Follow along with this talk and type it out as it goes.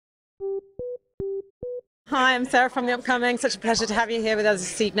Hi, I'm Sarah from The Upcoming. Such a pleasure to have you here with us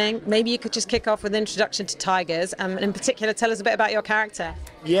this evening. Maybe you could just kick off with an introduction to Tigers, and in particular, tell us a bit about your character.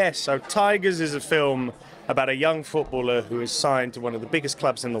 Yes, so Tigers is a film about a young footballer who is signed to one of the biggest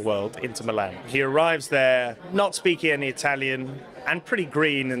clubs in the world, Inter Milan. He arrives there not speaking any Italian and pretty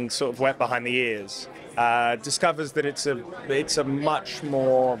green and sort of wet behind the ears. Discovers that it's a much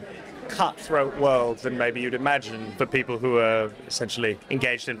more cutthroat world than maybe you'd imagine for people who are essentially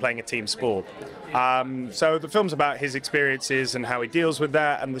engaged in playing a team sport. So the film's about his experiences and how he deals with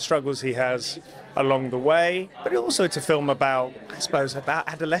that and the struggles he has along the way. But also it's a film about, I suppose, about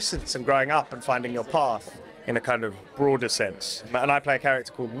adolescence and growing up and finding your path in a kind of broader sense. And I play a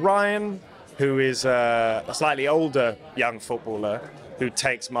character called Ryan, who is a slightly older young footballer who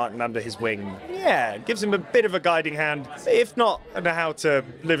takes Martin under his wing. Yeah, gives him a bit of a guiding hand, if not in how to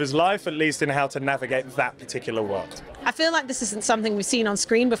live his life, at least in how to navigate that particular world. I feel like this isn't something we've seen on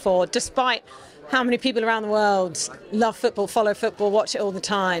screen before, despite how many people around the world love football, follow football, watch it all the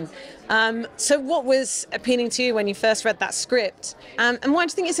time. So what was appealing to you when you first read that script? And why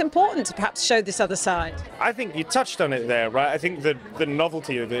do you think it's important to perhaps show this other side? I think you touched on it there, right? I think the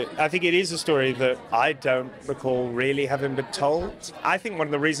novelty of it, I think it is a story that I don't recall really having been told. I think one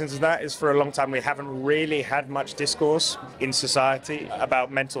of the reasons of that is for a long time we haven't really had much discourse in society about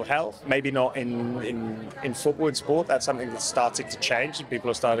mental health. Maybe not in football and sport. That's something that's starting to change and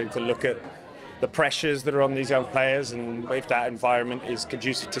people are starting to look at the pressures that are on these young players and if that environment is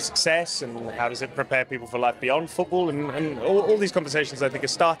conducive to success and how does it prepare people for life beyond football and all these conversations I think are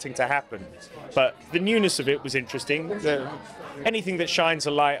starting to happen. But the newness of it was interesting. Anything that shines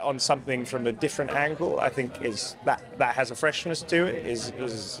a light on something from a different angle I think is that has a freshness to it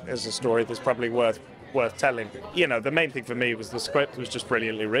is a story that's probably worth telling. You know, the main thing for me was the script was just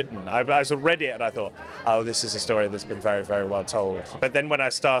brilliantly written. I read it and I thought, oh, this is a story that's been very, very well told. But then when I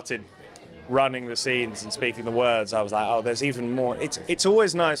started running the scenes and speaking the words, I was like, oh, there's even more. It's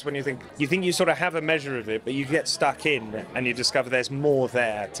always nice when you think you sort of have a measure of it, but you get stuck in and you discover there's more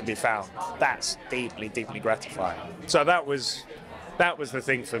there to be found. That's deeply, deeply gratifying. So that was the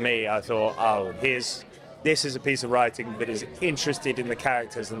thing for me. I thought, oh, this is a piece of writing that is interested in the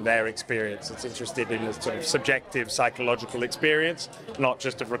characters and their experience. It's interested in the sort of subjective psychological experience, not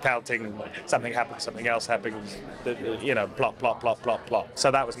just of recounting something happened, something else happened, plot, plot, plot, plot, plot.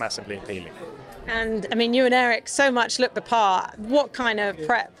 So that was massively appealing. And I mean, you and Eric so much look the part. What kind of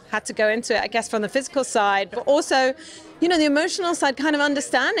prep had to go into it, I guess, from the physical side, but also, the emotional side, kind of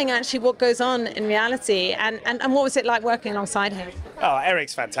understanding actually what goes on in reality. And what was it like working alongside him? Oh,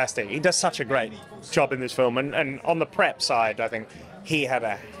 Eric's fantastic. He does such a great job in this film. And on the prep side, I think he had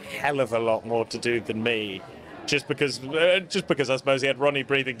a hell of a lot more to do than me. Just because I suppose he had Ronnie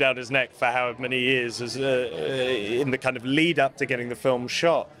breathing down his neck for however many years in the kind of lead up to getting the film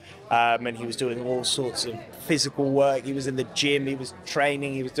shot. And he was doing all sorts of physical work. He was in the gym, he was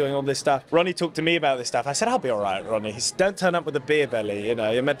training, he was doing all this stuff. Ronnie talked to me about this stuff. I said, I'll be all right, Ronnie. He said, don't turn up with a beer belly.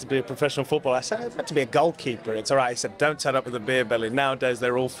 You're meant to be a professional footballer. I said, I'm meant to be a goalkeeper. It's all right. He said, don't turn up with a beer belly. Nowadays,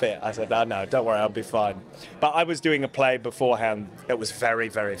 they're all fit. I said, oh, no, don't worry, I'll be fine. But I was doing a play beforehand that was very,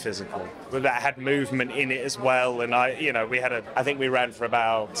 very physical. That had movement in it as well. And I think we ran for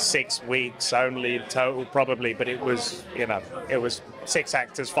about 6 weeks only in total, probably. But it was 6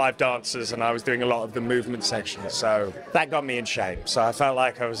 actors, 5 dancers, and I was doing a lot of the movement sections, so that got me in shape. So I felt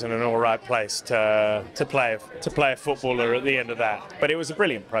like I was in an all right place to play a footballer at the end of that. But it was a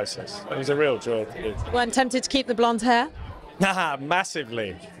brilliant process. It was a real joy to do. Weren't tempted to keep the blonde hair?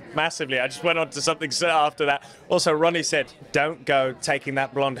 Massively. I just went on to something after that. Also, Ronnie said, don't go taking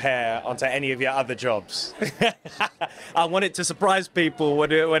that blonde hair onto any of your other jobs. I want it to surprise people when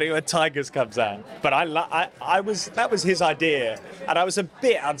Tigers comes out. But that was his idea. And I was a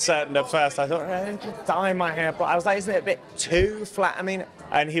bit uncertain at first. I thought, just dye my hair. But I was like, isn't it a bit too flat?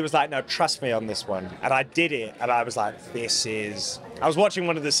 And he was like, no, trust me on this one. And I did it. And I was like, I was watching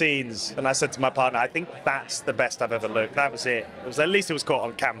one of the scenes and I said to my partner, I think that's the best I've ever looked. That was it. At least it was caught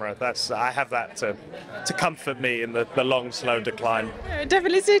on camera. I have that to comfort me in the long, slow decline. It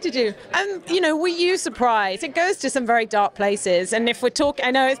definitely suited you. And, were you surprised? It goes to some very dark places. And if we're talking, I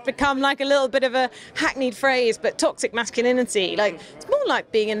know it's become like a little bit of a hackneyed phrase, but toxic masculinity, it's more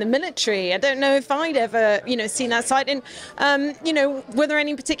like being in the military. I don't know if I'd ever, seen that side. And, were there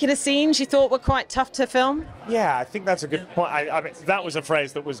any particular scenes you thought were quite tough to film? Yeah, I think that's a good point. I mean, that was a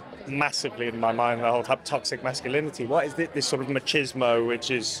phrase that was massively in my mind, the whole toxic masculinity. What is this sort of machismo, which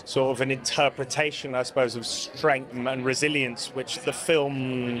is sort of an interpretation, I suppose, of strength and resilience, which the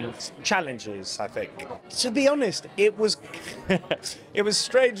film challenges, I think. To be honest, it was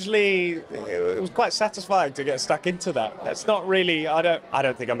quite satisfying to get stuck into that. That's not really, I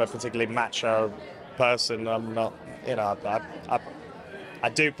don't think I'm a particularly macho person. I'm not, you know, I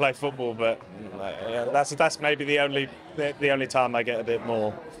do play football, but that's maybe the only time I get a bit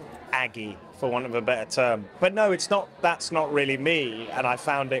more aggy, for want of a better term. But no, that's not really me, and I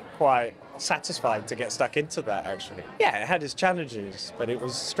found it quite satisfying to get stuck into that, actually. Yeah, it had its challenges, but it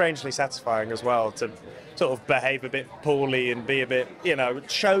was strangely satisfying as well to sort of behave a bit poorly and be a bit,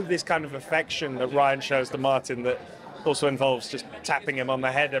 show this kind of affection that Ryan shows to Martin that also involves just tapping him on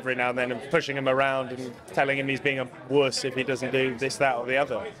the head every now and then and pushing him around and telling him he's being a wuss if he doesn't do this, that or the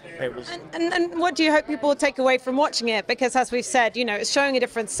other. It was... And what do you hope people will take away from watching it? Because as we've said, it's showing a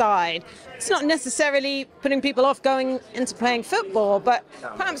different side. It's not necessarily putting people off going into playing football, but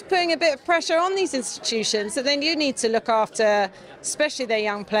perhaps putting a bit of pressure on these institutions that then you need to look after, especially their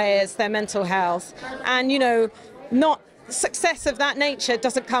young players, their mental health, and, not success of that nature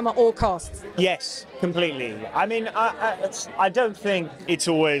doesn't come at all costs. Yes, completely. I mean, I don't think it's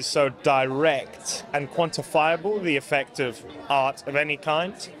always so direct and quantifiable, the effect of art of any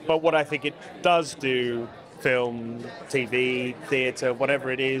kind. But what I think it does do, film, TV, theatre,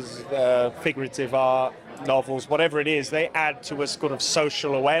 whatever it is, figurative art, novels, whatever it is, they add to a sort of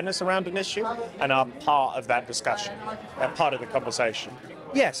social awareness around an issue and are part of that discussion, part of the conversation.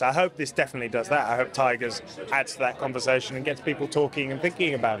 Yes, I hope this definitely does that. I hope Tigers adds to that conversation and gets people talking and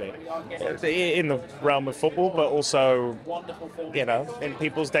thinking about it in the realm of football, but also, in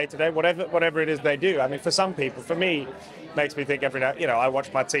people's day-to-day, whatever it is they do. I mean, for some people, for me, it makes me think every day, I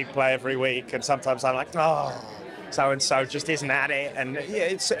watch my team play every week, and sometimes I'm like, so-and-so just isn't at it. And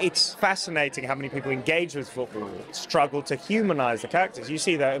it's fascinating how many people engage with football, struggle to humanize the characters. You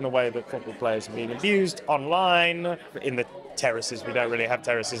see that in the way that football players are being abused online, in the terraces. We don't really have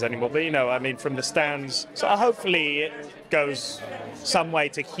terraces anymore, but from the stands. So hopefully it goes some way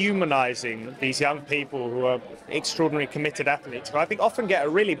to humanizing these young people who are extraordinarily committed athletes, who I think often get a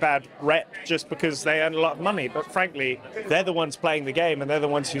really bad rep just because they earn a lot of money. But frankly, they're the ones playing the game and they're the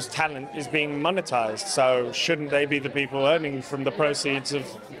ones whose talent is being monetized. So shouldn't they be the people earning from the proceeds of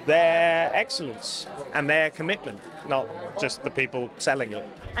their excellence and their commitment, not just the people selling it?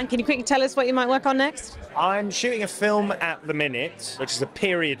 And can you quickly tell us what you might work on next? I'm shooting a film at the minute, which is a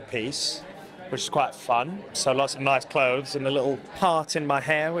period piece, which is quite fun. So lots of nice clothes and a little part in my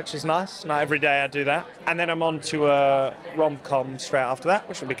hair, which is nice. Not every day I do that. And then I'm on to a rom-com straight after that,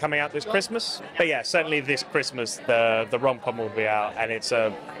 which will be coming out this Christmas. But yeah, certainly this Christmas, the rom-com will be out, and it's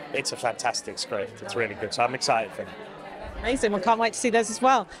a fantastic script. It's really good, so I'm excited for it. Amazing. Well, can't wait to see those as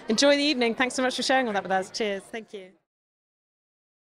well. Enjoy the evening. Thanks so much for sharing all that with us. Cheers. Thank you.